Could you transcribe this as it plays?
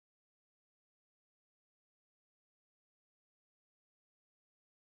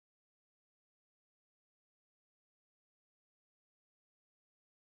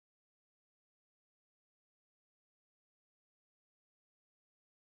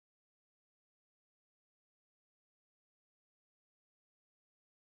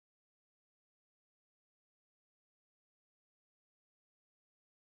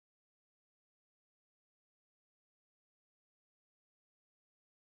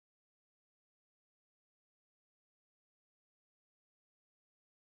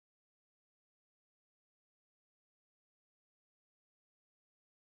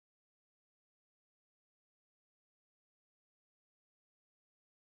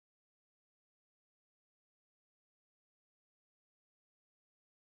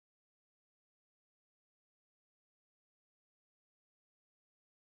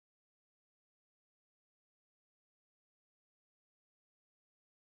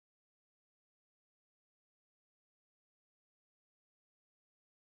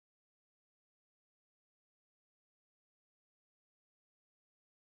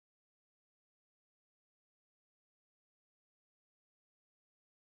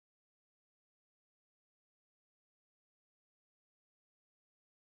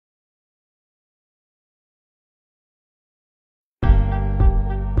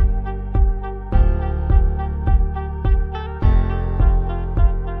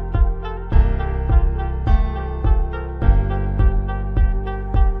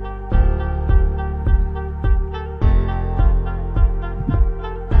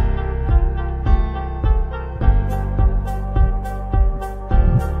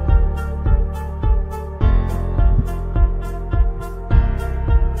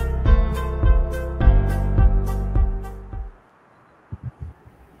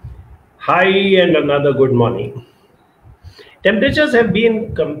Hi and another good morning. Temperatures have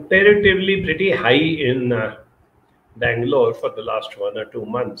been comparatively pretty high in Bangalore for the last 1 or 2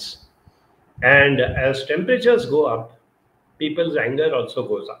 months. And as temperatures go up, people's anger also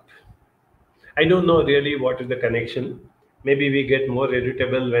goes up. I don't know really what is the connection. Maybe we get more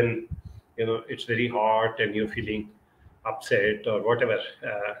irritable when it's very hot and you're feeling upset or whatever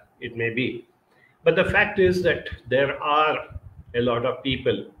it may be. But the fact is that there are a lot of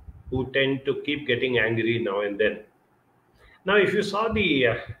people who tend to keep getting angry now and then. Now, if you saw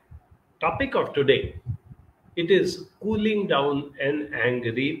the topic of today, it is cooling down an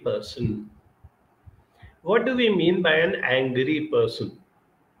angry person. What do we mean by an angry person?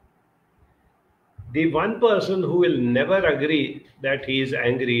 The one person who will never agree that he is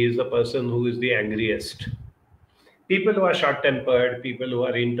angry is the person who is the angriest. People who are short tempered, people who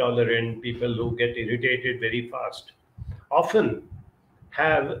are intolerant, people who get irritated very fast often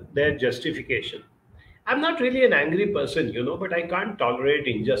have their justification. I'm not really an angry person, but I can't tolerate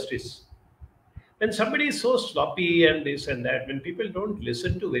injustice. When somebody is so sloppy and this and that, when people don't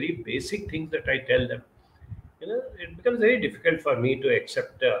listen to very basic things that I tell them, it becomes very difficult for me to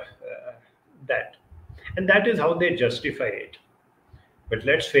accept that. And that is how they justify it. But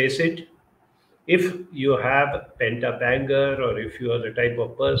let's face it, if you have pent up anger or if you are the type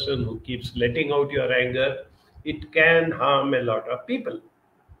of person who keeps letting out your anger, it can harm a lot of people,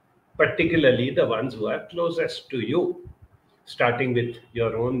 particularly the ones who are closest to you, starting with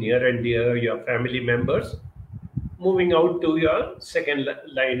your own near and dear, your family members, moving out to your second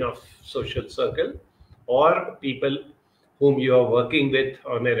line of social circle, or people whom you are working with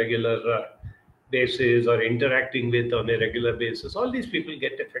on a regular basis or interacting with on a regular basis. All these people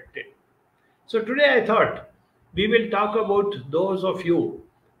get affected. So today I thought we will talk about those of you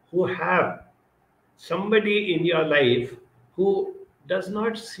who have somebody in your life who does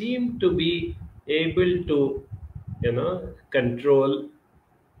not seem to be able to control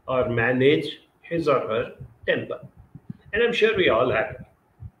or manage his or her temper. And I'm sure we all have it.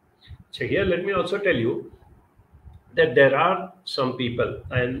 So here let me also tell you that there are some people,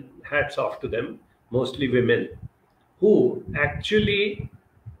 and hats off to them, mostly women, who actually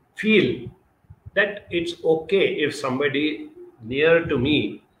feel that it's okay if somebody near to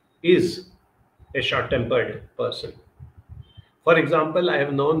me is a short tempered person. For example, I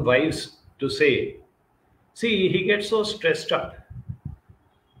have known wives to say, see, he gets so stressed up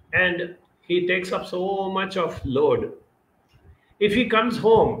and he takes up so much of load. If he comes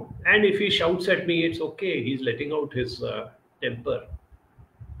home and if he shouts at me, it's okay. He's letting out his temper.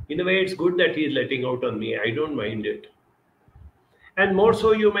 In a way, it's good that he's letting out on me. I don't mind it. And more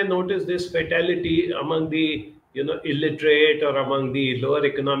so, you may notice this fatality among the illiterate or among the lower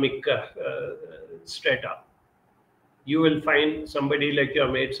economic strata. You will find somebody like your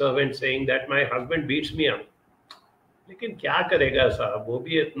maid servant saying that my husband beats me up. लेकिन क्या करेगा साहब, वो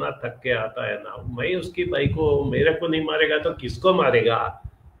भी इतना थक के आता है ना, मैं उसकी भाई को, मेरे को नहीं मारेगा तो किसको मारेगा.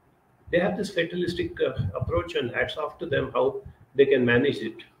 They have this fatalistic approach, and hats off to them how they can manage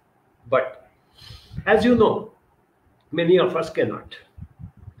it. But as you know, many of us cannot.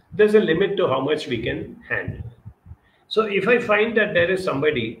 There's a limit to how much we can handle. So if I find that there is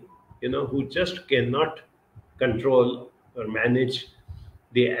somebody who just cannot control or manage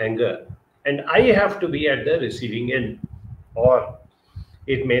the anger, and I have to be at the receiving end, or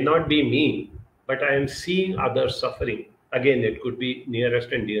it may not be me, but I am seeing others suffering. Again, it could be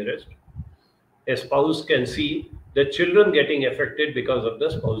nearest and dearest. A spouse can see the children getting affected because of the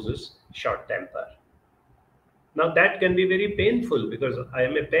spouse's short temper. Now, that can be very painful because I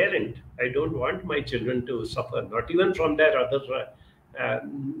am a parent. I don't want my children to suffer, not even from their other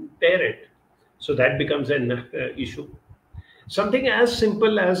parent. So that becomes an issue. Something as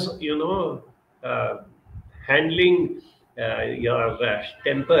simple as handling your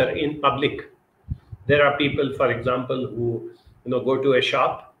temper in public. There are people, for example, who go to a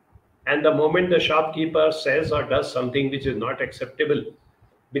shop, and the moment the shopkeeper says or does something which is not acceptable,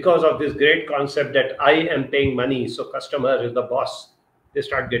 because of this great concept that I am paying money, so customer is the boss, they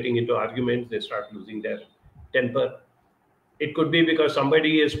start getting into arguments, they start losing their temper. It could be because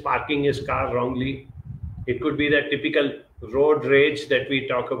somebody is parking his car wrongly. It could be that typical road rage that we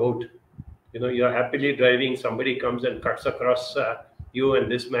talk about. You're happily driving, somebody comes and cuts across you,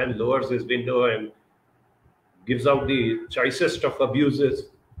 and this man lowers his window and gives out the choicest of abuses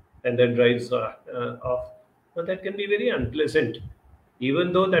and then drives off. Now, that can be very unpleasant,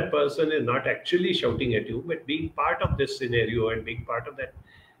 even though that person is not actually shouting at you, but being part of this scenario and being part of that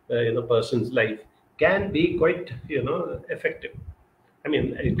person's life can be quite effective. I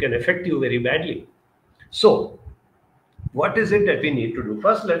mean, it can affect you very badly. So What is it that we need to do?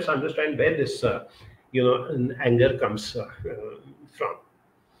 First, let's understand where this anger comes from.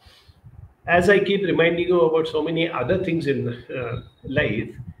 As I keep reminding you about so many other things in life,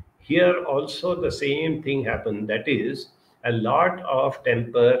 here also the same thing happened. That is, a lot of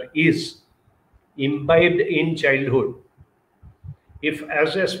temper is imbibed in childhood. If,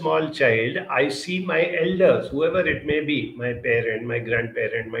 as a small child, I see my elders, whoever it may be, my parent, my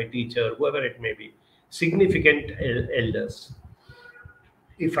grandparent, my teacher, whoever it may be, significant elders,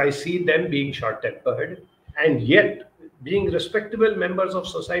 if I see them being short tempered and yet being respectable members of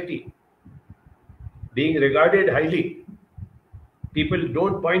society, being regarded highly, people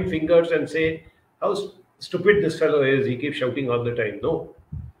don't point fingers and say, how stupid this fellow is, he keeps shouting all the time. No,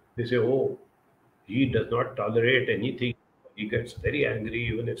 they say, oh, he does not tolerate anything. He gets very angry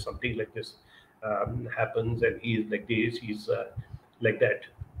even if something like this happens, and he is like this, he's like that.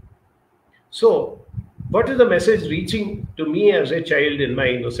 So, what is the message reaching to me as a child in my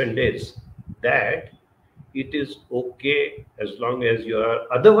innocent days? That it is okay as long as you are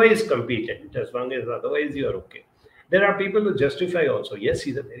otherwise competent, as long as otherwise you are okay. There are people who justify also, yes,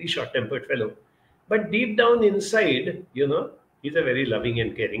 he's a very short tempered fellow, but deep down inside, he's a very loving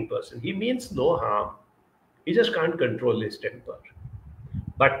and caring person. He means no harm. He just can't control his temper.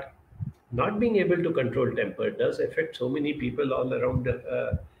 But not being able to control temper does affect so many people all around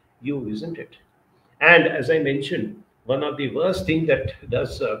you, isn't it? And as I mentioned, one of the worst thing that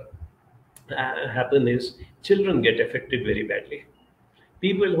does happen is children get affected very badly.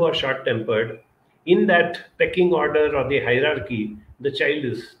 People who are short tempered, in that pecking order or the hierarchy, the child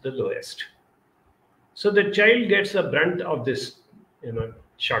is the lowest. So the child gets a brunt of this,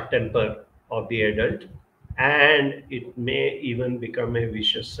 short temper of the adult, and it may even become a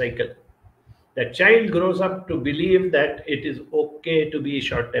vicious cycle. The child grows up to believe that it is okay to be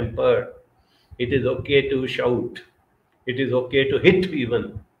short tempered, it is okay to shout, it is okay to hit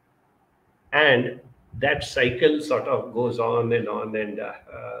even, and that cycle sort of goes on and on and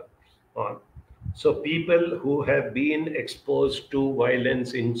on. So people who have been exposed to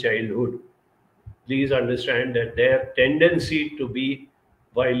violence in childhood, please understand that their tendency to be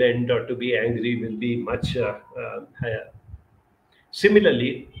violent or to be angry will be much higher.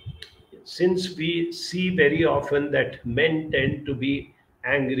 Similarly, since we see very often that men tend to be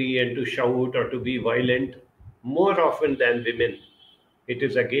angry and to shout or to be violent more often than women, it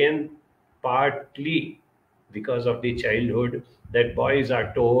is again partly because of the childhood that boys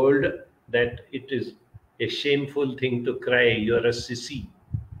are told that it is a shameful thing to cry, you're a sissy.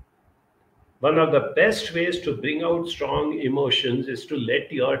 One of the best ways to bring out strong emotions is to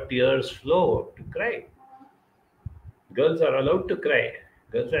let your tears flow, to cry. Girls are allowed to cry.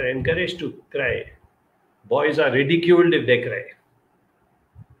 Girls are encouraged to cry. Boys are ridiculed if they cry.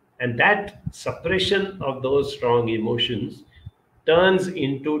 And that suppression of those strong emotions turns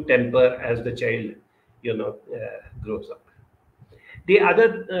into temper as the child, grows up. The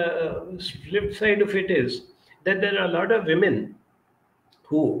other flip side of it is that there are a lot of women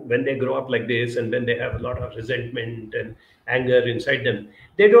who, when they grow up like this and when they have a lot of resentment and anger inside them,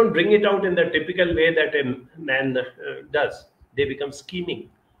 they don't bring it out in the typical way that a man does. They become scheming.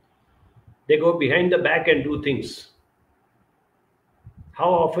 They go behind the back and do things. How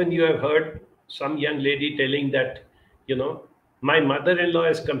often you have heard some young lady telling that, my mother-in-law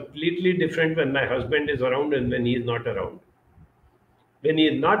is completely different when my husband is around and when he is not around. When he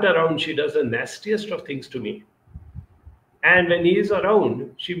is not around, she does the nastiest of things to me. And when he is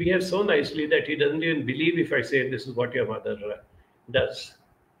around, she behaves so nicely that he doesn't even believe if I say this is what your mother does.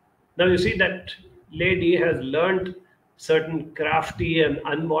 Now you see that lady has learned certain crafty and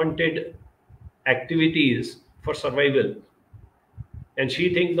unwanted activities for survival. And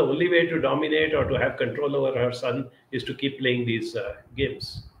she thinks the only way to dominate or to have control over her son is to keep playing these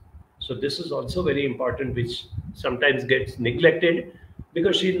games. So this is also very important, which sometimes gets neglected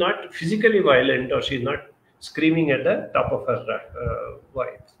because she's not physically violent or she's not screaming at the top of her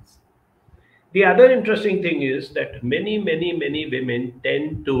voice. The other interesting thing is that many women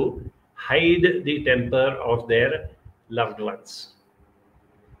tend to hide the temper of their loved ones.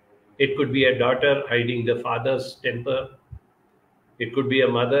 It could be a daughter hiding the father's temper. It could be a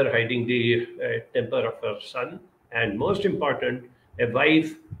mother hiding the temper of her son. And most important, a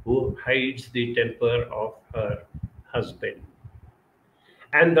wife who hides the temper of her husband.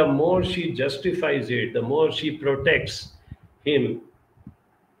 And the more she justifies it, the more she protects him,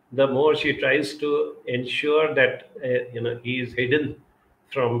 the more she tries to ensure that he is hidden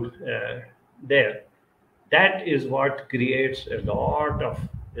from there. That is what creates a lot of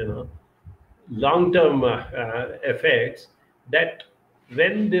long-term effects. That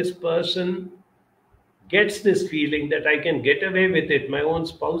when this person gets this feeling that I can get away with it, my own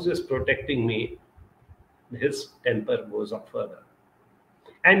spouse is protecting me, his temper goes up further.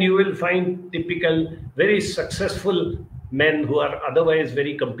 And you will find typical, very successful men who are otherwise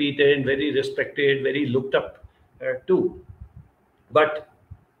very competent, very respected, very looked up to. But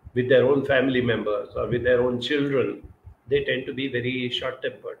with their own family members or with their own children, they tend to be very short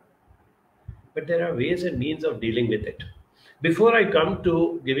tempered. But there are ways and means of dealing with it. Before I come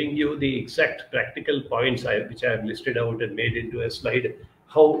to giving you the exact practical points which I have listed out and made into a slide,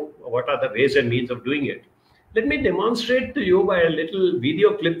 what are the ways and means of doing it? Let me demonstrate to you by a little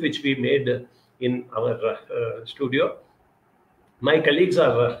video clip which we made in our studio. My colleagues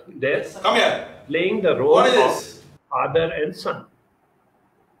are there. Come here. Playing the role of father and son.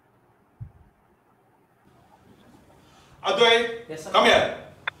 Advait, yes, come here.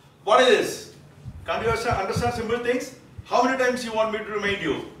 What is this? Can't you understand simple things? How many times you want me to remind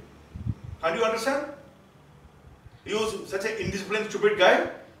you? Can't you understand? You such an indisciplined, stupid guy.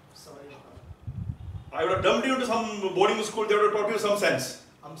 Sorry. I would have dumped you to some boarding school. They would have taught you some sense.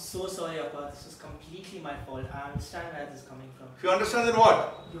 I'm so sorry, Appa. This is completely my fault. I understand where this is coming from. If you understand, then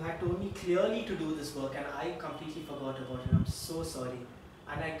what? You had told me clearly to do this work and I completely forgot about it. I'm so sorry.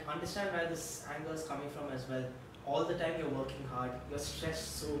 And I understand where this anger is coming from as well. All the time you're working hard. You're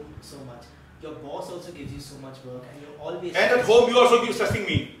stressed so much. Your boss also gives you so much work and you're always... And at home you also keep stressing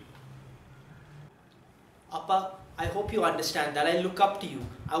me. Appa, I hope you understand that I look up to you.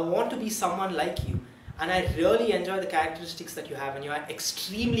 I want to be someone like you. And I really enjoy the characteristics that you have and you are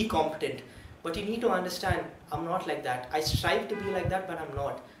extremely competent. But you need to understand, I'm not like that. I strive to be like that, but I'm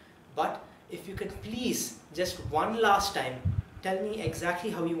not. But if you could please, just one last time, tell me exactly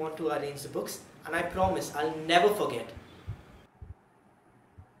how you want to arrange the books. And I promise, I'll never forget.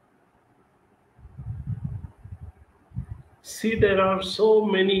 See, there are so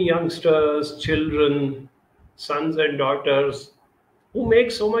many youngsters, children, sons and daughters who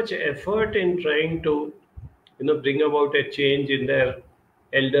make so much effort in trying to, bring about a change in their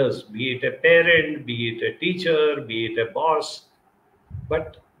elders, be it a parent, be it a teacher, be it a boss,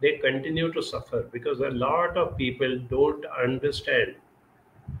 but they continue to suffer because a lot of people don't understand.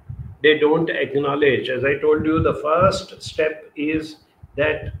 They don't acknowledge. As I told you, the first step is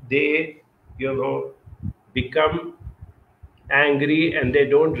that they, become angry and they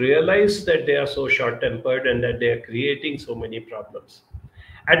don't realize that they are so short-tempered and that they are creating so many problems.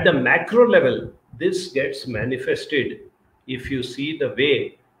 At the macro level, this gets manifested if you see the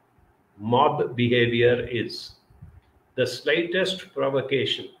way mob behavior is. The slightest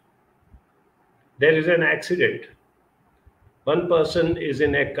provocation. There is an accident. One person is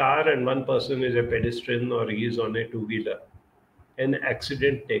in a car and one person is a pedestrian or he is on a two-wheeler. An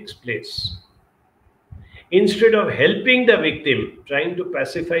accident takes place. Instead of helping the victim, trying to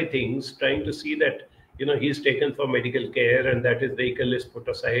pacify things, trying to see that he's taken for medical care and that his vehicle is put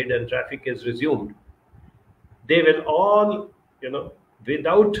aside and traffic is resumed, they will all,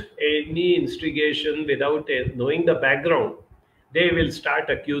 without any instigation, without knowing the background, they will start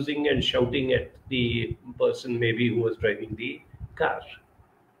accusing and shouting at the person maybe who was driving the car.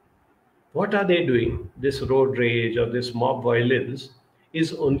 What are they doing? This road rage or this mob violence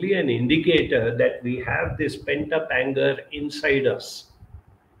is only an indicator that we have this pent-up anger inside us,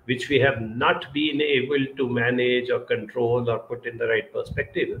 which we have not been able to manage or control or put in the right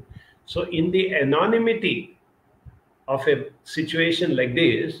perspective. So in the anonymity of a situation like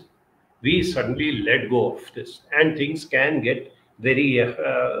this, we suddenly let go of this and things can get very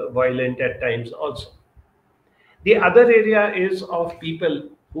violent at times also. The other area is of people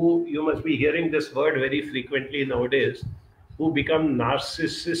who, you must be hearing this word very frequently nowadays, who become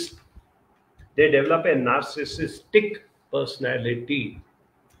narcissists. They develop a narcissistic personality.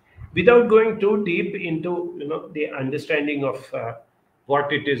 Without going too deep into the understanding of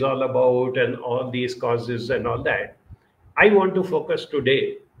what it is all about and all these causes and all that, I want to focus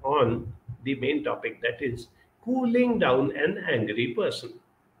today on the main topic, that is cooling down an angry person.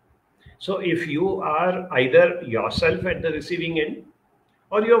 So if you are either yourself at the receiving end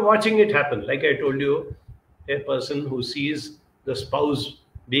or you're watching it happen, like I told you, a person who sees the spouse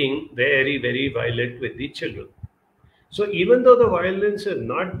being very, very violent with the children. So even though the violence is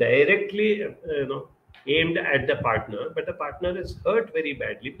not directly aimed at the partner, but the partner is hurt very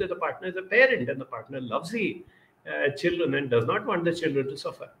badly because the partner is a parent and the partner loves the children and does not want the children to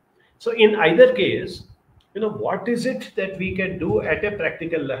suffer. So in either case, what is it that we can do at a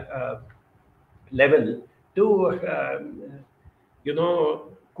practical level to,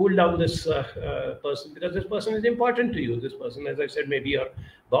 cool down this person, because this person is important to you. This person, as I said, maybe your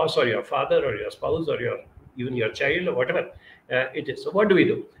boss or your father or your spouse or your even your child or whatever it is. So what do we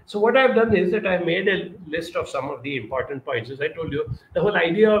do? So what I've done is that I made a list of some of the important points. As I told you, the whole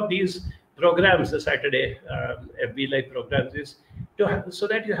idea of these programs, the Saturday FB Live programs, is to have, so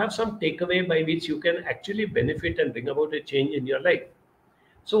that you have some takeaway by which you can actually benefit and bring about a change in your life.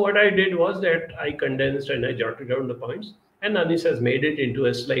 So what I did was that I condensed and I jotted down the points, and Anis has made it into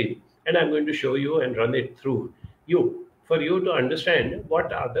a slide, and I'm going to show you and run it through you for you to understand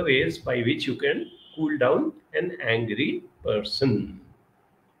what are the ways by which you can cool down an angry person.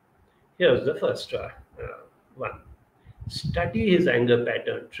 Here's the first one. Study his anger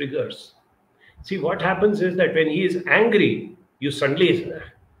pattern, triggers. See, what happens is that when he is angry, you suddenly,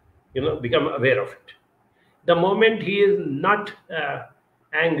 become aware of it. The moment he is not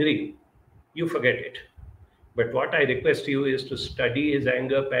angry, you forget it. But what I request you is to study his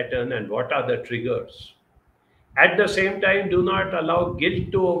anger pattern and what are the triggers. At the same time, do not allow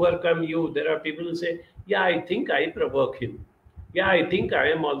guilt to overcome you. There are people who say, yeah, I think I provoke him. Yeah, I think I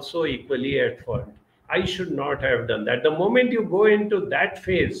am also equally at fault. I should not have done that. The moment you go into that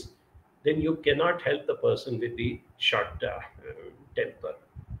phase, then you cannot help the person with the short temper.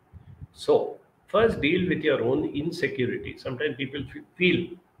 So, first deal with your own insecurity. Sometimes people feel,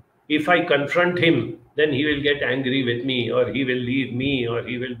 if I confront him, then he will get angry with me, or he will leave me, or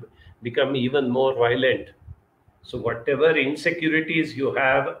he will become even more violent. So whatever insecurities you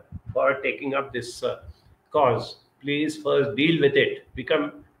have for taking up this cause, please first deal with it.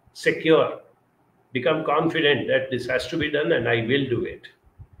 Become secure. Become confident that this has to be done and I will do it.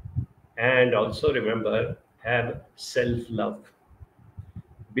 And also remember, have self-love.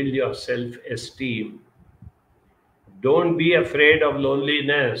 Build your self-esteem. Don't be afraid of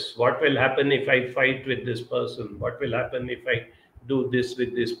loneliness. What will happen if I fight with this person? What will happen if I do this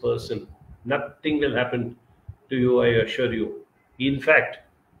with this person? Nothing will happen to you, I assure you. In fact,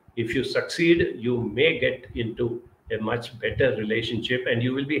 if you succeed, you may get into a much better relationship and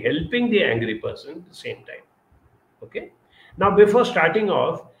you will be helping the angry person at the same time. Okay? Now, before starting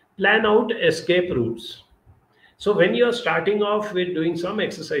off, plan out escape routes. So when you're starting off with doing some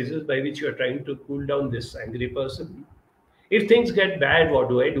exercises by which you're trying to cool down this angry person, if things get bad, what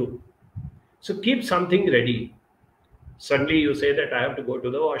do I do? So keep something ready. Suddenly you say that I have to go to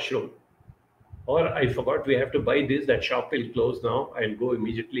the washroom. Or I forgot we have to buy this, that shop will close now. I'll go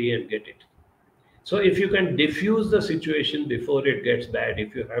immediately and get it. So if you can diffuse the situation before it gets bad,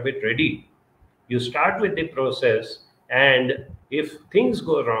 if you have it ready, you start with the process, and if things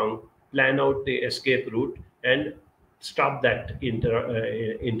go wrong, plan out the escape route and stop that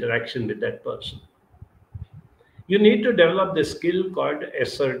interaction with that person. You need to develop the skill called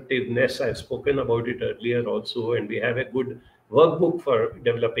assertiveness. I've spoken about it earlier also, and we have a good workbook for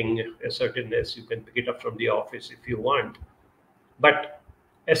developing assertiveness. You can pick it up from the office if you want. But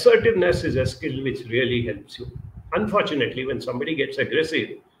assertiveness is a skill which really helps you. Unfortunately, when somebody gets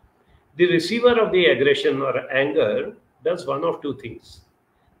aggressive, the receiver of the aggression or anger does one of two things.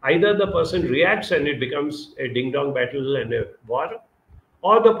 Either the person reacts and it becomes a ding-dong battle and a war,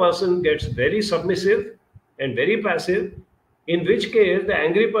 or the person gets very submissive and very passive, in which case the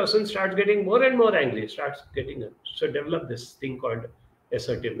angry person starts getting more and more angry, starts getting up. So develop this thing called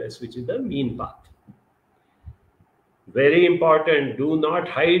assertiveness, which is the mean path. Very important, do not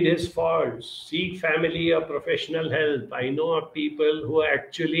hide his faults. Seek family or professional help. I know of people who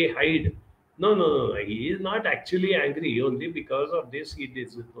actually hide. No, he is not actually angry. Only because of this, he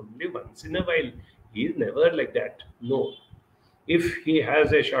does it only once in a while. He is never like that. No. If he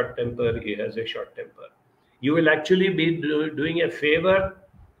has a short temper, he has a short temper. You will actually be doing a favor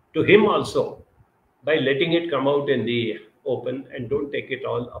to him also by letting it come out in the open, and don't take it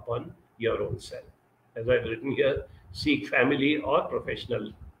all upon your own self. As I've written here, seek family or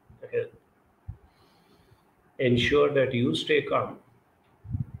professional help. Ensure that you stay calm.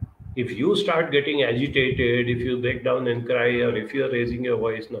 If you start getting agitated, if you break down and cry, or if you're raising your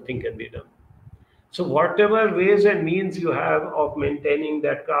voice, nothing can be done. So whatever ways and means you have of maintaining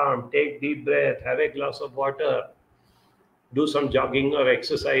that calm, take deep breath, have a glass of water, do some jogging or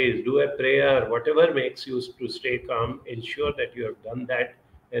exercise, do a prayer, whatever makes you to stay calm, ensure that you have done that,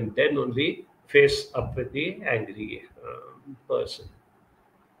 and then only face up with the angry person.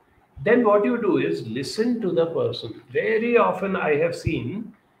 Then what you do is listen to the person. Very often I have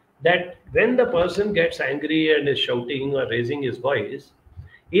seen that when the person gets angry and is shouting or raising his voice,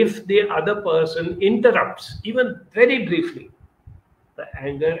 if the other person interrupts, even very briefly, the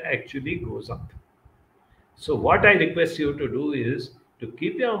anger actually goes up. So what I request you to do is to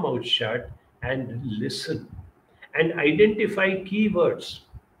keep your mouth shut and listen and identify keywords.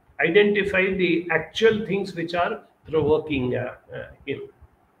 Identify the actual things which are provoking him.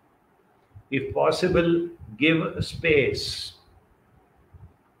 If possible, give space.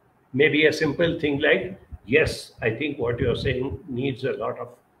 Maybe a simple thing like, yes, I think what you're saying needs a lot of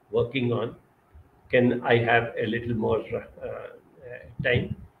working on. Can I have a little more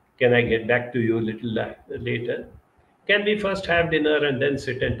time? Can I get back to you a little later? Can we first have dinner and then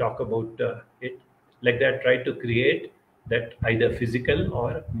sit and talk about it? Like that, try to create that either physical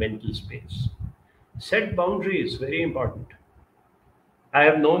or mental space. Set boundaries, very important. I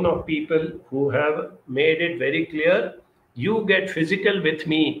have known of people who have made it very clear, you get physical with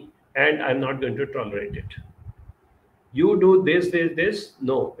me and I'm not going to tolerate it. You do this.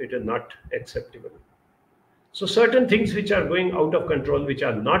 No, it is not acceptable. So certain things which are going out of control, which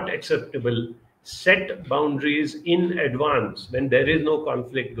are not acceptable, set boundaries in advance when there is no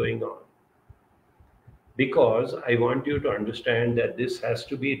conflict going on. Because I want you to understand that this has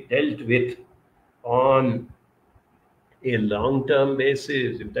to be dealt with on a long-term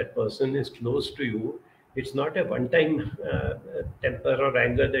basis. If that person is close to you, it's not a one-time temper or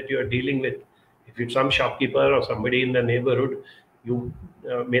anger that you are dealing with. If it's some shopkeeper or somebody in the neighborhood, you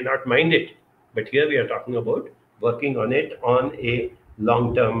may not mind it. But here we are talking about working on it on a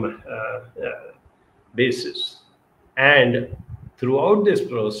long-term basis. And throughout this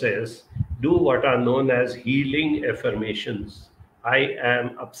process, do what are known as healing affirmations. I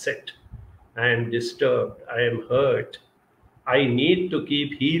am upset. I am disturbed. I am hurt. I need to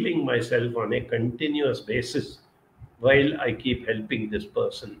keep healing myself on a continuous basis while I keep helping this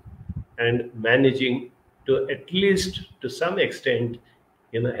person and managing to, at least to some extent,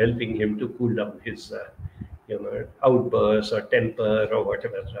 helping him to cool down his outbursts or temper or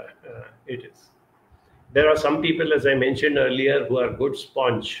whatever it is. There are some people, as I mentioned earlier, who are good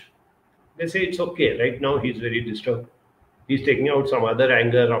sponge. They say it's okay. Right now he's very disturbed. He's taking out some other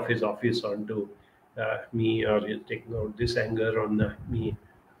anger of his office onto me, or he's taking out this anger on me,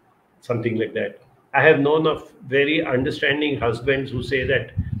 something like that. I have known of very understanding husbands who say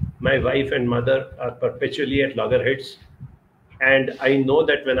that my wife and mother are perpetually at loggerheads, and I know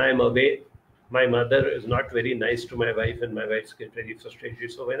that when I'm away, my mother is not very nice to my wife, and my wife gets very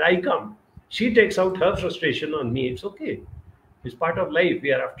frustrated. So when I come, she takes out her frustration on me. It's okay. It's part of life.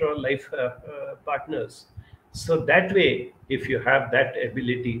 We are, after all, life partners. So that way, if you have that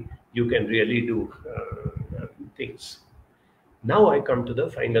ability, you can really do things. Now I come to the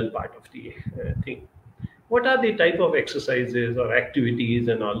final part of the thing. What are the type of exercises or activities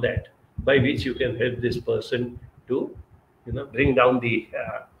and all that by which you can help this person to, bring down the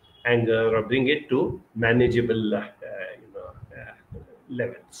anger or bring it to manageable,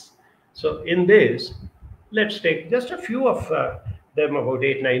 levels. So in this, let's take just a few of them, about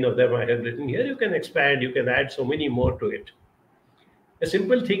 8, 9 of them I have written here. You can expand, you can add so many more to it. A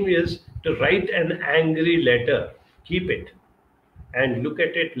simple thing is to write an angry letter, keep it, and look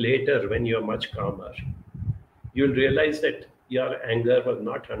at it later when you're much calmer. You'll realize that your anger was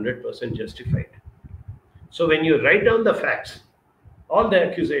not 100% justified. So when you write down the facts, all the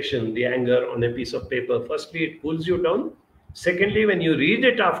accusation, the anger on a piece of paper, firstly, it pulls you down. Secondly, when you read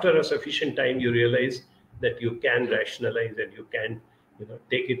it after a sufficient time, you realize that you can rationalize and you can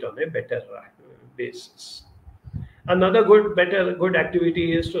take it on a better basis. Another good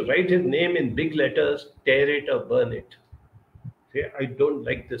activity is to write his name in big letters, tear it or burn it. Say, I don't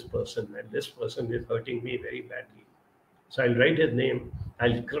like this person and this person is hurting me very badly. So I'll write his name,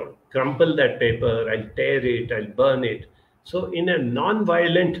 I'll crumple that paper, I'll tear it, I'll burn it. So in a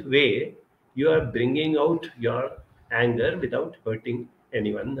non-violent way, you are bringing out your anger without hurting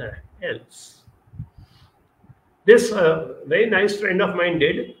anyone else. This very nice friend of mine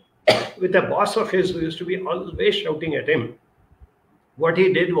did with a boss of his who used to be always shouting at him. What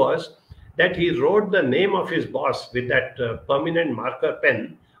he did was that he wrote the name of his boss with that permanent marker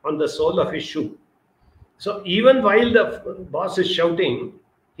pen on the sole of his shoe. So even while the boss is shouting,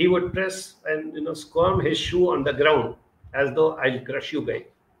 he would press and squirm his shoe on the ground as though I'll crush you guy.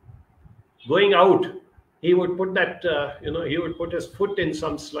 Going out, he would put that, he would put his foot in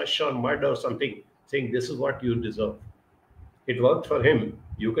some slush or mud or something, saying, this is what you deserve. It worked for him.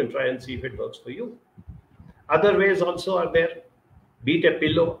 You can try and see if it works for you. Other ways also are there. Beat a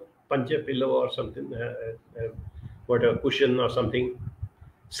pillow, punch a pillow or something, a cushion or something.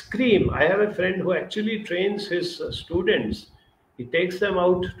 Scream. I have a friend who actually trains his students. He takes them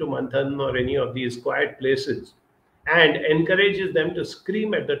out to Manthan or any of these quiet places and encourages them to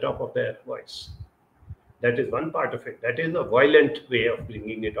scream at the top of their voice. That is one part of it. That is a violent way of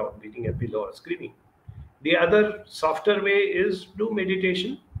bringing it out, beating a pillow or screaming. The other softer way is do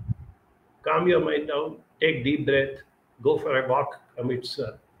meditation. Calm your mind down, take deep breath, go for a walk amidst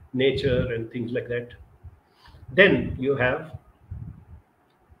nature and things like that. Then you have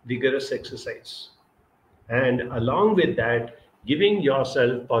vigorous exercise. And along with that, giving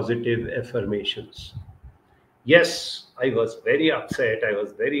yourself positive affirmations. Yes, I was very upset, I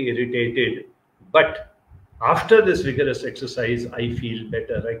was very irritated, but after this vigorous exercise, I feel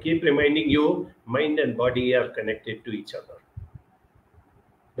better. I keep reminding you, mind and body are connected to each other.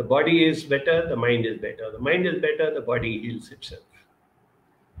 The body is better, the mind is better. The mind is better, the body heals itself.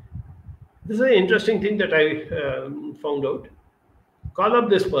 This is an interesting thing that I found out. Call up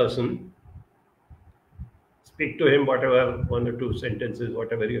this person, speak to him, whatever, one or two sentences,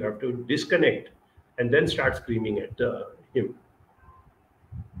 whatever you have to, disconnect, and then start screaming at him.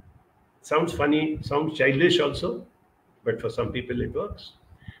 Sounds funny, sounds childish also, but for some people it works.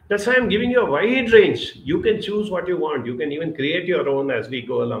 That's why I'm giving you a wide range. You can choose what you want. You can even create your own as we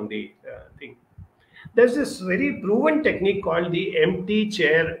go along the thing. There's this very proven technique called the empty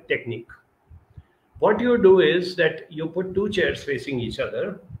chair technique. What you do is that you put two chairs facing each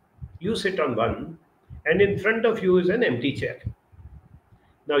other, you sit on one, and in front of you is an empty chair.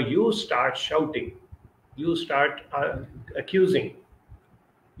 Now you start shouting, you start accusing,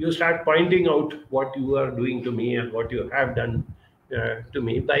 you start pointing out what you are doing to me and what you have done to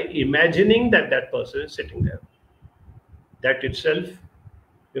me by imagining that that person is sitting there. That itself,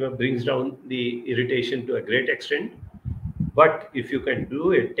 brings down the irritation to a great extent. But if you can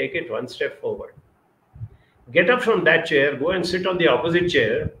do it, take it one step forward. Get up from that chair, go and sit on the opposite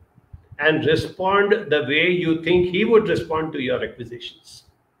chair, and respond the way you think he would respond to your accusations.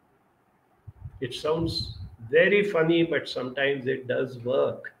 It sounds very funny, but sometimes it does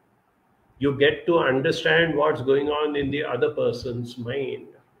work. You get to understand what's going on in the other person's mind.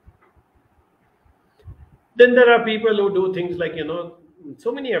 Then there are people who do things like,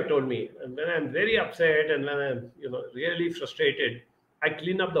 so many have told me, and when I'm very upset and when I'm, really frustrated, I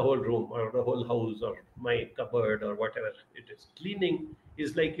clean up the whole room or the whole house or my cupboard or whatever it is. Cleaning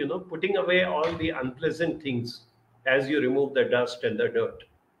is like, putting away all the unpleasant things as you remove the dust and the dirt.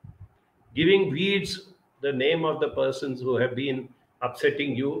 Giving weeds the name of the persons who have been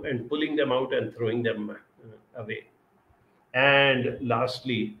upsetting you and pulling them out and throwing them away. And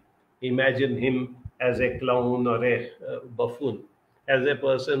lastly, imagine him as a clown or a buffoon, as a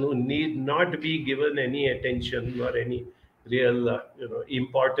person who need not be given any attention or any real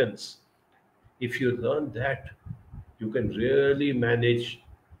importance. If you learn that, you can really manage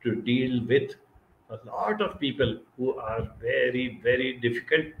to deal with a lot of people who are very, very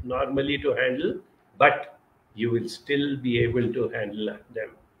difficult normally to handle, but you will still be able to handle them.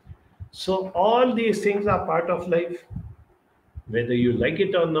 So all these things are part of life. Whether you like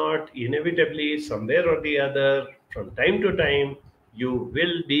it or not, inevitably, somewhere or the other, from time to time, you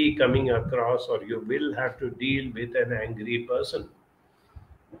will be coming across or you will have to deal with an angry person.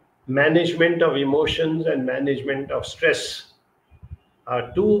 Management of emotions and management of stress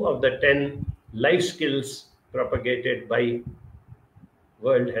are two of the 10 life skills propagated by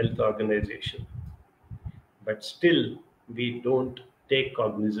World Health Organization. But still, we don't take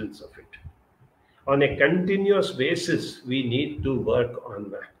cognizance of it. On a continuous basis, we need to work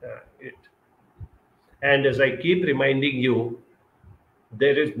on it. And as I keep reminding you,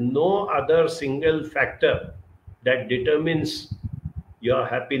 there is no other single factor that determines your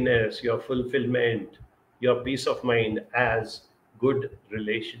happiness, your fulfillment, your peace of mind as good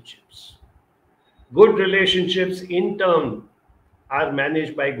relationships. Good relationships, in turn, are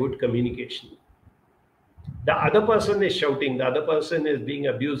managed by good communication. The other person is shouting, the other person is being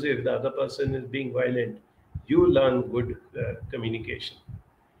abusive, the other person is being violent. You learn good communication.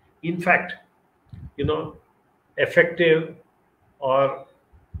 In fact, effective or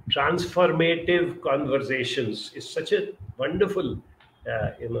transformative conversations is such a wonderful,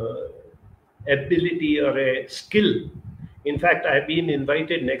 ability or a skill. In fact, I've been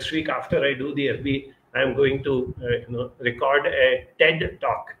invited next week after I do the FB. I'm going to, record a TED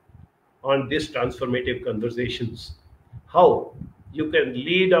talk on this transformative conversations. How you can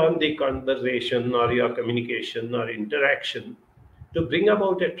lead on the conversation or your communication or interaction to bring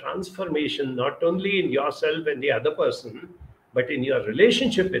about a transformation not only in yourself and the other person, but in your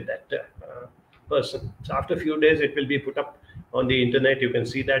relationship with that person. So after a few days, it will be put up on the internet. You can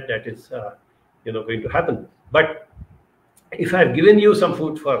see that is going to happen. But if I've given you some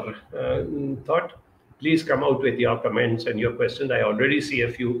food for thought, please come out with your comments and your questions. I already see a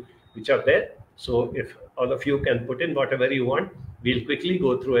few which are there. So if all of you can put in whatever you want, we'll quickly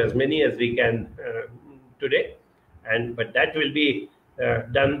go through as many as we can today. But that will be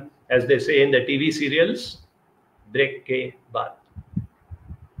done, as they say in the TV serials, break ke baad.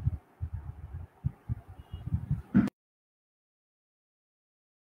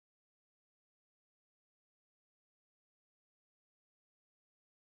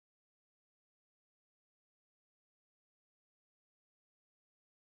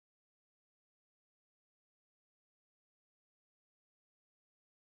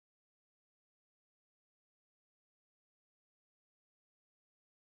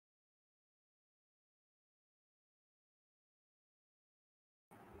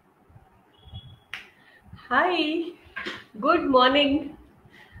 Hi, good morning.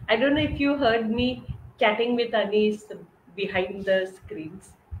 I don't know if you heard me chatting with Anis behind the screens.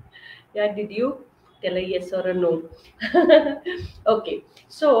 Yeah, did you tell a yes or a no? Okay,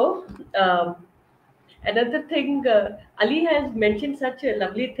 so um, another thing, Ali has mentioned such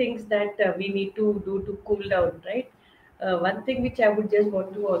lovely things that we need to do to cool down, right? One thing which I would just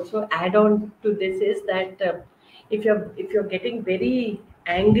want to also add on to this is that if you're getting very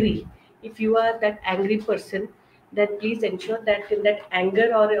angry, if you are that angry person, then please ensure that in that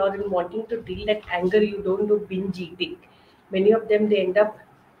anger or in wanting to deal that anger, you don't do binge eating. Many of them they end up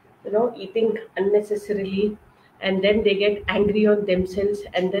eating unnecessarily, and then they get angry on themselves,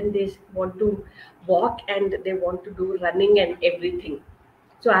 and then they want to walk and they want to do running and everything.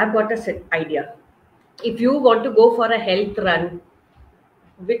 So I've got a set idea. If you want to go for a health run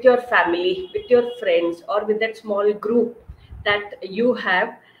with your family, with your friends, or with that small group that you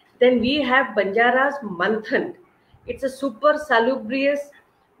have, then we have Banjara's Manthan. It's a super salubrious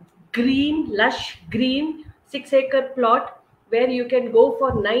green, lush green 6 acre plot where you can go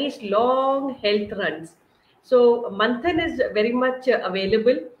for nice long health runs. So Manthan is very much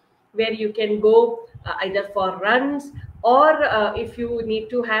available, where you can go either for runs, or if you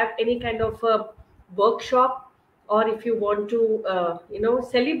need to have any kind of a workshop, or if you want to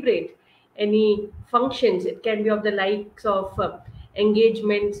celebrate any functions. It can be of the likes of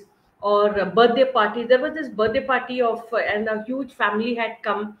engagements or a birthday party. There was this birthday party of and a huge family had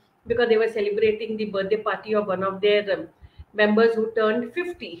come because they were celebrating the birthday party of one of their members who turned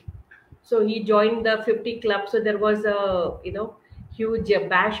 50. So he joined the 50 club. So there was a huge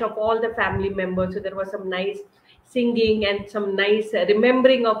bash of all the family members. So there was some nice singing and some nice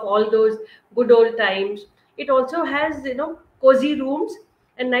remembering of all those good old times. It also has cozy rooms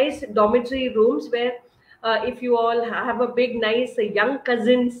and nice dormitory rooms where if you all have a big nice young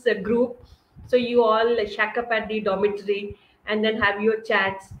cousins group, so you all shack up at the dormitory and then have your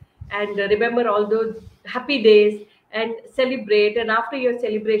chats and remember all those happy days and celebrate. And after your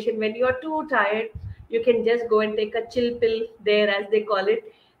celebration, when you are too tired, you can just go and take a chill pill there, as they call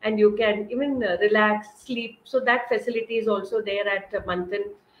it, and you can even relax, sleep. So that facility is also there at Manthan.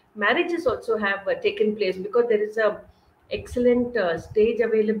 Marriages also have taken place because there is a excellent stage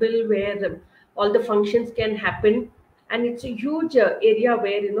available where all the functions can happen, and it's a huge area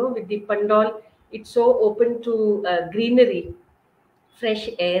where with the pandal, it's so open to greenery, fresh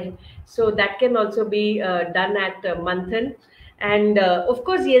air. So that can also be done at Manthan. And of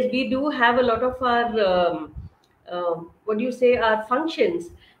course, yes, we do have a lot of our what do you say, our functions.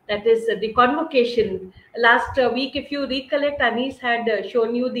 That is the convocation. Last week, if you recollect, Anis had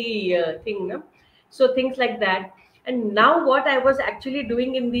shown you the thing, no? So things like that. And now what I was actually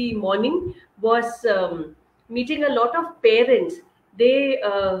doing in the morning was meeting a lot of parents. They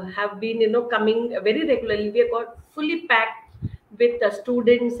have been coming very regularly. We have got fully packed with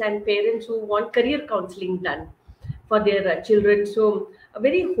students and parents who want career counseling done for their children. So a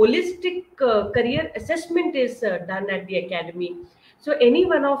very holistic career assessment is done at the academy. So any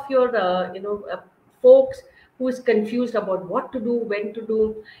one of your folks who is confused about what to do, when to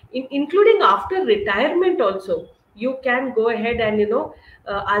do, including after retirement also, you can go ahead and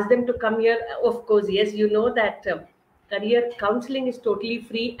ask them to come here. Of course, yes, you know that career counseling is totally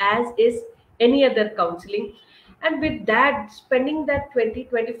free, as is any other counseling. And with that, spending that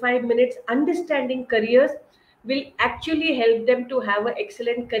 20-25 minutes understanding careers will actually help them to have an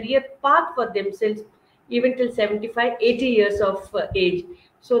excellent career path for themselves, even till 75-80 years of age.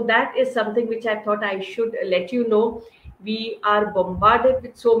 So that is something which I thought I should let you know. We are bombarded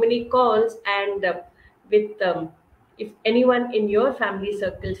with so many calls, and with if anyone in your family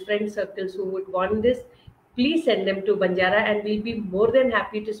circles, friend circles, who would want this, please send them to Banjara, and we'll be more than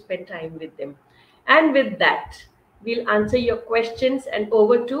happy to spend time with them. And with that, we'll answer your questions, and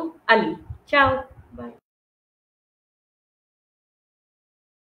over to Ali. Ciao. Bye.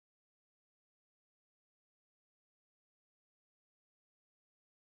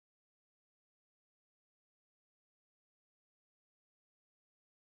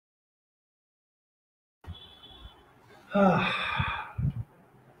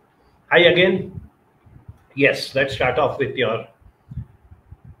 Hi again. Yes, let's start off with your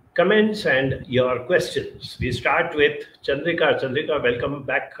comments and your questions. We start with Chandrika. Chandrika, welcome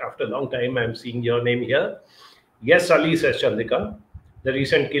back after a long time. I'm seeing your name here. Yes, Ali, says Chandrika. The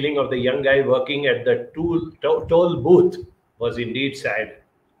recent killing of the young guy working at the toll booth was indeed sad.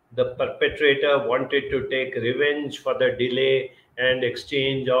 The perpetrator wanted to take revenge for the delay and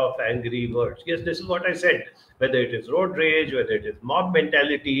exchange of angry words. Yes, this is what I said. Whether it is road rage, whether it is mob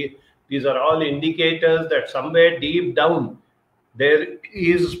mentality, these are all indicators that somewhere deep down there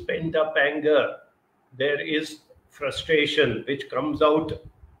is pent up anger. there is frustration which comes out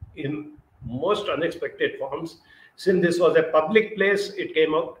in most unexpected forms. Since this was a public place, it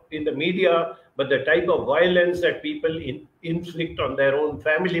came out in the media, but the type of violence that people inflict on their own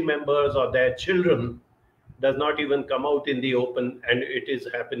family members or their children does not even come out in the open, and it is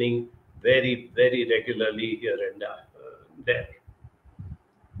happening very, very regularly here and there.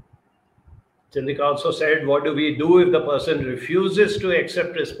 Chandrika also said, what do we do if the person refuses to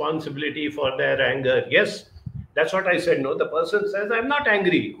accept responsibility for their anger? Yes, that's what I said. No, the person says, I'm not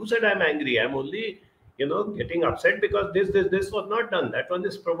angry. Who said I'm angry? I'm only, getting upset because this was not done. That one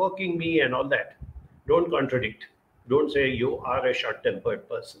is provoking me and all that. Don't contradict. Don't say you are a short-tempered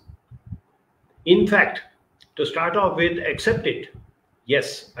person. In fact, to start off with, accept it.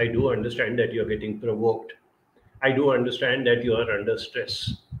 Yes, I do understand that you're getting provoked. I do understand that you are under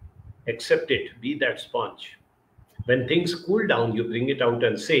stress. Accept it. Be that sponge. When things cool down, you bring it out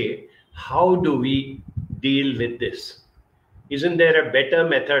and say, how do we deal with this? Isn't there a better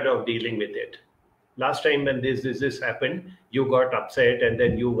method of dealing with it? Last time when this happened, you got upset and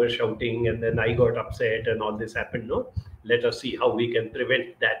then you were shouting and then I got upset and all this happened. No, let us see how we can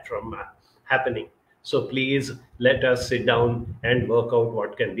prevent that from happening. So please let us sit down and work out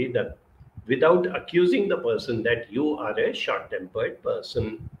what can be done without accusing the person that you are a short-tempered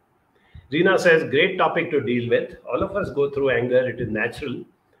person. Reena says, great topic to deal with. All of us go through anger. It is natural.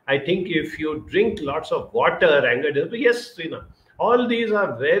 I think if you drink lots of water, anger does. Yes, Reena. All these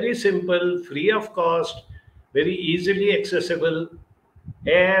are very simple, free of cost, very easily accessible.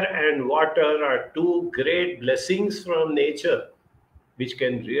 Air and water are two great blessings from nature, which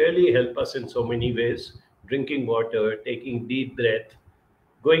can really help us in so many ways. Drinking water, taking deep breath,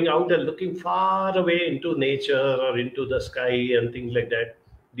 going out and looking far away into nature or into the sky and things like that.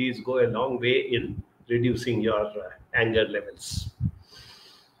 These go a long way in reducing your anger levels.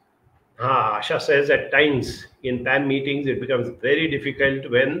 Asha says at times in PAM meetings, it becomes very difficult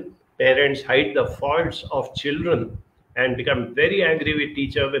when parents hide the faults of children and become very angry with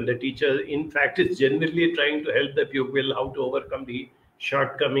teacher when the teacher, in fact, is genuinely trying to help the pupil how to overcome the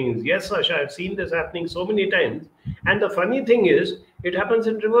shortcomings. Yes, Asha, I've seen this happening so many times. And the funny thing is, it happens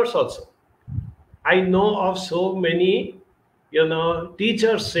in reverse also. I know of so many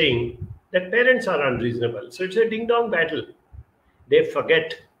teachers saying that parents are unreasonable. So it's a ding-dong battle. They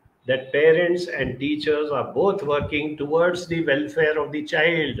forget that parents and teachers are both working towards the welfare of the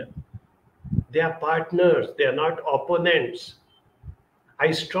child. They are partners. They are not opponents.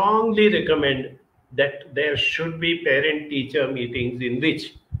 I strongly recommend that there should be parent-teacher meetings in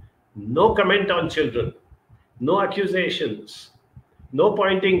which no comment on children, no accusations, no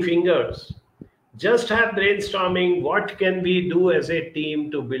pointing fingers. Just have brainstorming. What can we do as a team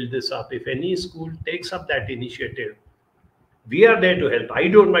to build this up? If any school takes up that initiative, we are there to help. I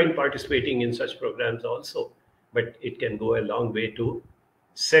don't mind participating in such programs also, but it can go a long way to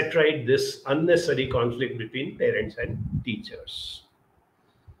set right this unnecessary conflict between parents and teachers.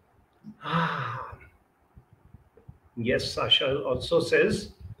 Yes, Sasha also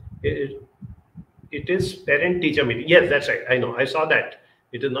says it is parent-teacher meeting. Yes, that's right. I know. I saw that.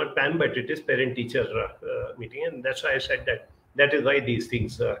 It is not PAM, but it is parent-teacher meeting. And that's why I said that. That is why these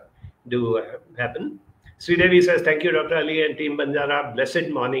things do happen. Sridevi says, thank you, Dr. Ali and Team Banjara. Blessed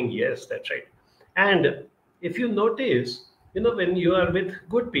morning. Yes, that's right. And if you notice, when you are with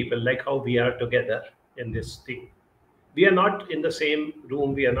good people, like how we are together in this thing, we are not in the same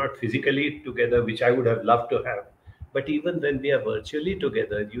room. We are not physically together, which I would have loved to have. But even when we are virtually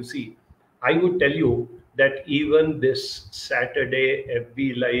together, you see, I would tell you that even this Saturday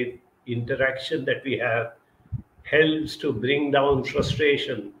FB Live interaction that we have helps to bring down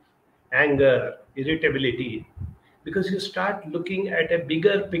frustration, anger, irritability, because you start looking at a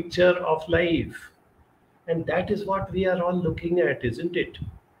bigger picture of life. And that is what we are all looking at, isn't it?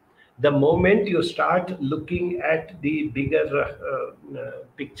 The moment you start looking at the bigger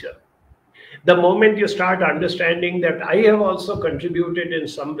picture, the moment you start understanding that I have also contributed in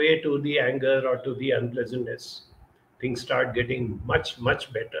some way to the anger or to the unpleasantness, things start getting much,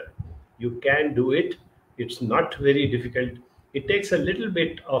 much better. You can do it. It's not very difficult. It takes a little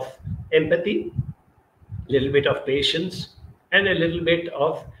bit of empathy, a little bit of patience, and a little bit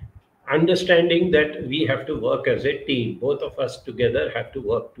of understanding that we have to work as a team. Both of us together have to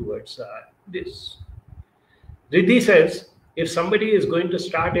work towards this. Riddhi says, if somebody is going to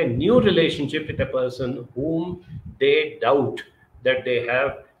start a new relationship with a person whom they doubt that they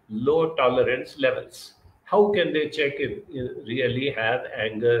have low tolerance levels, how can they check if you really have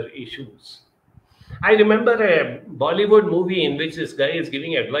anger issues? I remember a Bollywood movie in which this guy is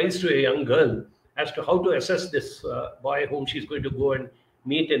giving advice to a young girl as to how to assess this boy whom she's going to go and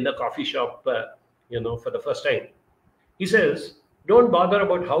meet in the coffee shop for the first time. He says, don't bother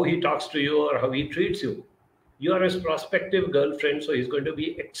about how he talks to you or how he treats you. You are his prospective girlfriend, so he's going to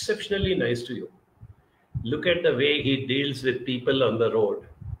be exceptionally nice to you. Look at the way he deals with people on the road.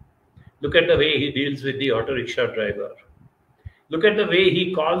 Look at the way he deals with the auto rickshaw driver. Look at the way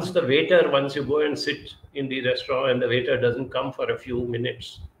he calls the waiter once you go and sit in the restaurant and the waiter doesn't come for a few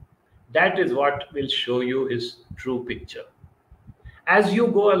minutes. That is what will show you his true picture. As you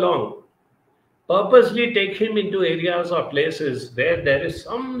go along, purposely take him into areas or places where there is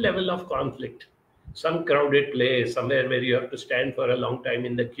some level of conflict, some crowded place, somewhere where you have to stand for a long time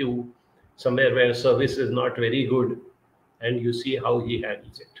in the queue, somewhere where service is not very good, and you see how he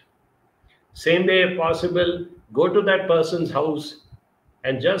handles it. Same way, if possible, go to that person's house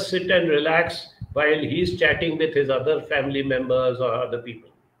and just sit and relax while he's chatting with his other family members or other people.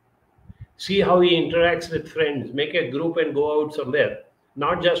 See how he interacts with friends. Make a group and go out somewhere,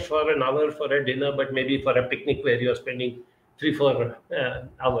 not just for an hour for a dinner, but maybe for a picnic where you're spending 3-4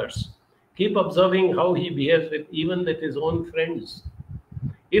 hours. Keep observing how he behaves even with his own friends.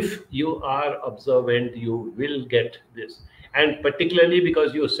 If you are observant, you will get this. And particularly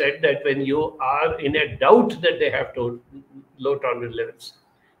because you said that when you are in a doubt that they have low tolerance levels,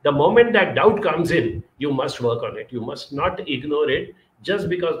 the moment that doubt comes in, you must work on it. You must not ignore it just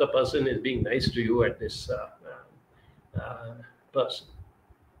because the person is being nice to you at this person.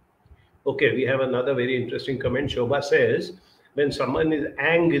 Okay, we have another very interesting comment. Shobha says, when someone is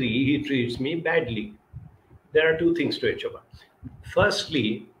angry, he treats me badly. There are two things to it, Shobha.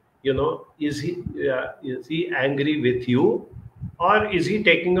 Firstly, is he angry with you, or is he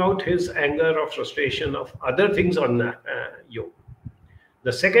taking out his anger or frustration of other things on you?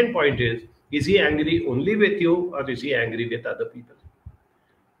 The second point is he angry only with you, or is he angry with other people?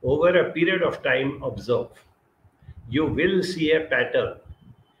 Over a period of time, observe. You will see a pattern.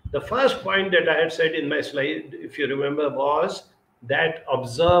 The first point that I had said in my slide, if you remember, was that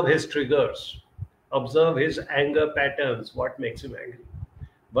observe his triggers, observe his anger patterns, what makes him angry.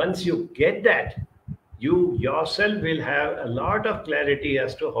 Once you get that, you yourself will have a lot of clarity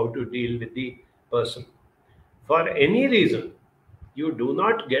as to how to deal with the person. For any reason, you do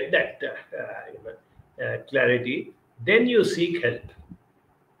not get that clarity, then you seek help.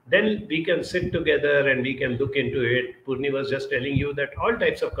 Then we can sit together and we can look into it. Purni was just telling you that all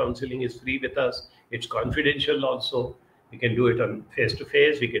types of counseling is free with us. It's confidential also. We can do it on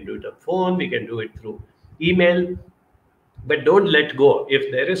face-to-face. We can do it on phone. We can do it through email. But don't let go. If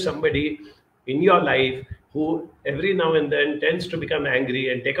there is somebody in your life who every now and then tends to become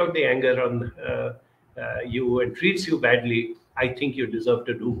angry and take out the anger on you and treats you badly, I think you deserve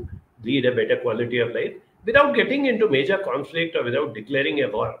to lead a better quality of life without getting into major conflict or without declaring a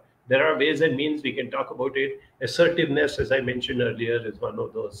war. There are ways and means we can talk about it. Assertiveness, as I mentioned earlier, is one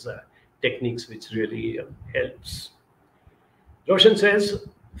of those techniques which really helps. Roshan says,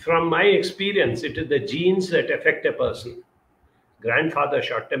 from my experience, it is the genes that affect a person. Grandfather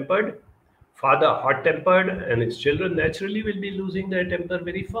short-tempered, father hot-tempered, and his children naturally will be losing their temper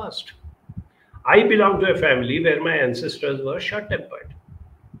very fast. I belong to a family where my ancestors were short-tempered.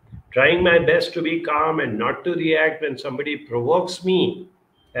 Trying my best to be calm and not to react when somebody provokes me,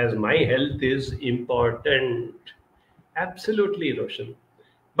 as my health is important. Absolutely, Roshan.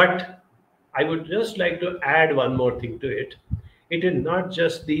 But I would just like to add one more thing to it. It is not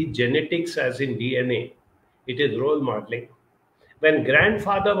just the genetics as in DNA. It is role modeling. When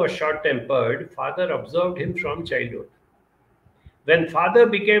grandfather was short-tempered, father observed him from childhood. When father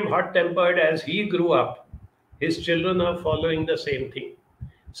became hot-tempered as he grew up, his children are following the same thing.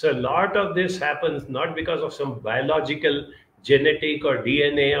 So a lot of this happens not because of some biological, genetic or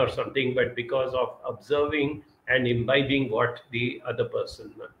DNA or something, but because of observing and imbibing what the other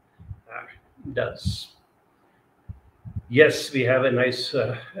person does. Yes, we have a nice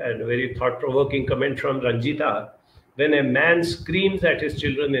and very thought-provoking comment from Ranjita. When a man screams at his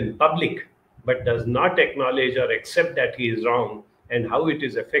children in public, but does not acknowledge or accept that he is wrong and how it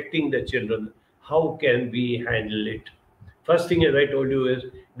is affecting the children, how can we handle it? First thing, as I told you, is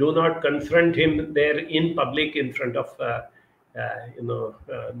do not confront him there in public in front of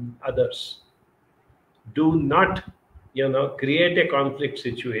others. Do not create a conflict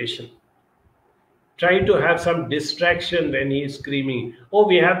situation. Try to have some distraction when he is screaming. Oh,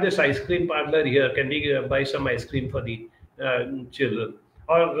 we have this ice cream parlor here. Can we buy some ice cream for the children?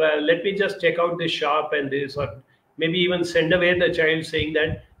 Or let me just check out this shop and this, or maybe even send away the child saying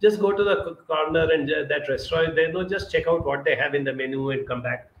that just go to the corner and that restaurant there. No, just check out what they have in the menu and come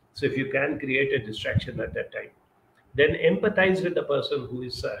back. So if you can create a distraction at that time, then empathize with the person who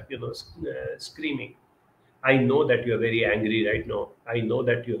is screaming. I know that you are very angry right now. I know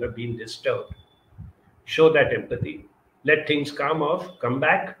that you have been disturbed. Show that empathy. Let things calm off, come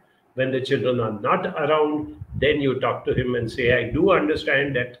back. When the children are not around, then you talk to him and say, I do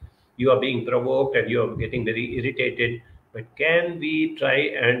understand that you are being provoked and you are getting very irritated, but can we try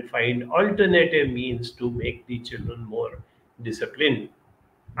and find alternative means to make the children more disciplined?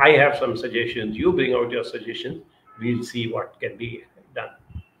 I have some suggestions. You bring out your suggestions. We'll see what can be done.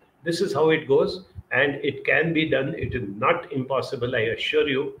 This is how it goes, and it can be done. It is not impossible, I assure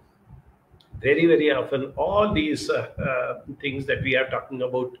you. Very, very often, all these things that we are talking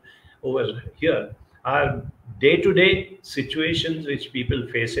about over here are day to day situations which people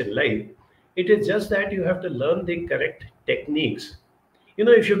face in life. It is just that you have to learn the correct techniques.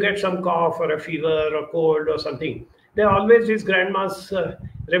 If you get some cough or a fever or cold or something, there are always these grandma's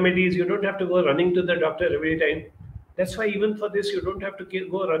remedies. You don't have to go running to the doctor every time. That's why even for this, you don't have to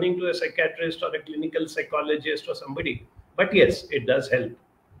go running to a psychiatrist or a clinical psychologist or somebody. But yes, it does help.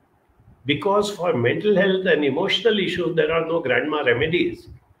 Because for mental health and emotional issues, there are no grandma remedies.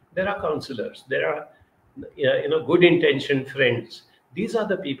 There are counselors. There are good intentioned friends. These are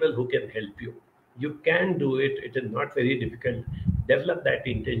the people who can help you. You can do it. It is not very difficult. Develop that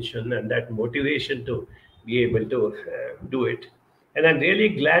intention and that motivation to be able to do it. And I'm really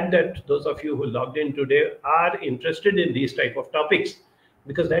glad that those of you who logged in today are interested in these type of topics,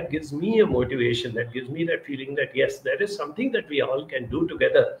 because that gives me a motivation. That gives me that feeling that yes, there is something that we all can do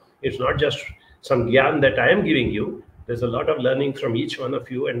together. It's not just some gyan that I am giving you. There's a lot of learning from each one of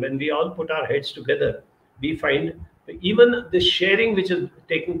you. And when we all put our heads together, we find even the sharing which is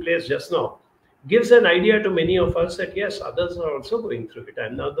taking place just now gives an idea to many of us that yes, others are also going through it.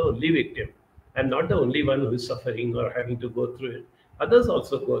 I'm not the only victim. I'm not the only one who is suffering or having to go through it. Others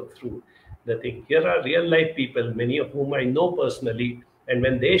also go through the thing. Here are real life people, many of whom I know personally. And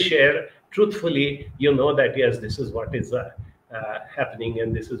when they share truthfully, you know that yes, this is what is happening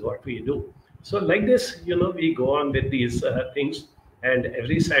and this is what we do. So like this, we go on with these things. And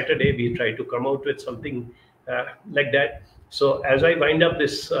every Saturday we try to come out with something like that. So as I wind up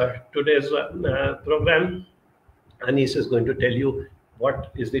this today's program, Anis is going to tell you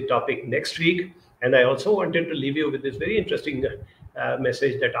what is the topic next week. And I also wanted to leave you with this very interesting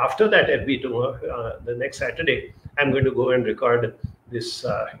message that after that FB tomorrow, the next Saturday, I'm going to go and record this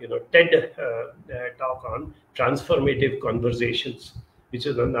TED talk on transformative conversations, which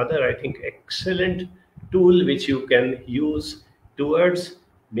is another, I think, excellent tool which you can use towards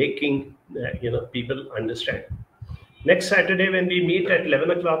making people understand. Next Saturday, when we meet at 11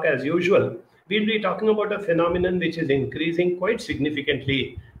 o'clock as usual, we'll be talking about a phenomenon which is increasing quite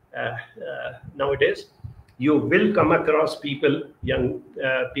significantly nowadays. You will come across people, young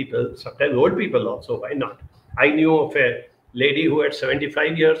people, sometimes old people also, why not? I knew of a lady who at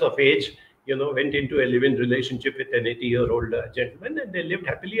 75 years of age, went into a live-in relationship with an 80-year-old gentleman, and they lived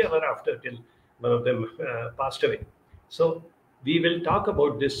happily ever after till one of them passed away. So we will talk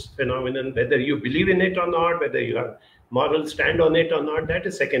about this phenomenon, whether you believe in it or not, whether you have moral stand on it or not, that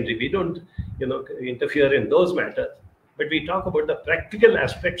is secondary. We don't, interfere in those matters. But we talk about the practical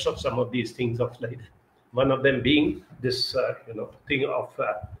aspects of some of these things of life. One of them being this, thing of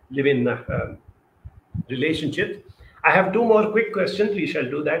live-in relationship. I have two more quick questions. We shall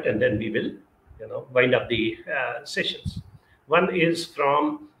do that, and then we will, wind up the sessions. One is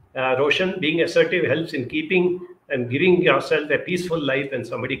from Roshan. Being assertive helps in keeping and giving yourself a peaceful life. When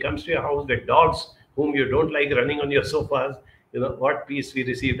somebody comes to your house with dogs whom you don't like running on your sofas, what peace we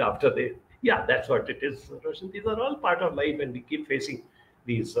received after they. Yeah, that's what it is, Roshan. These are all part of life, and we keep facing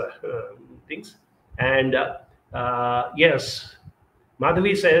these things. And yes,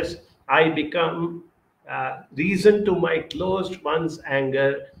 Madhavi says, I become reason to my closed one's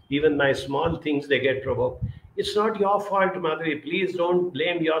anger. Even my small things, they get provoked. It's not your fault, Madhavi. Please don't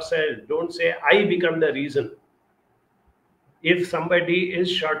blame yourself. Don't say, I become the reason. If somebody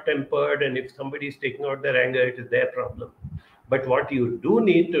is short-tempered and if somebody is taking out their anger, it is their problem. But what you do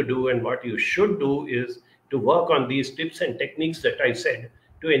need to do and what you should do is to work on these tips and techniques that I said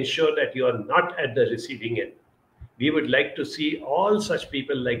to ensure that you are not at the receiving end. We would like to see all such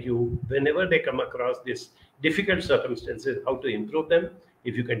people like you, whenever they come across these difficult circumstances, how to improve them.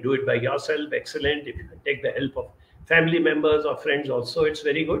 If you can do it by yourself, excellent. If you can take the help of family members or friends also, it's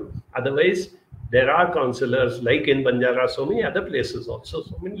very good. Otherwise, there are counselors like in Banjara, so many other places also,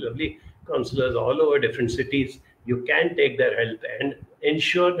 so many lovely counselors all over different cities. You can take their help and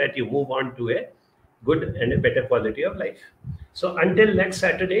ensure that you move on to a good and a better quality of life. So until next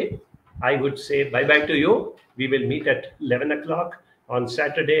Saturday, I would say bye-bye to you. We will meet at 11 o'clock on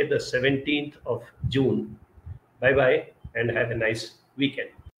Saturday, the 17th of June. Bye-bye and have a nice weekend.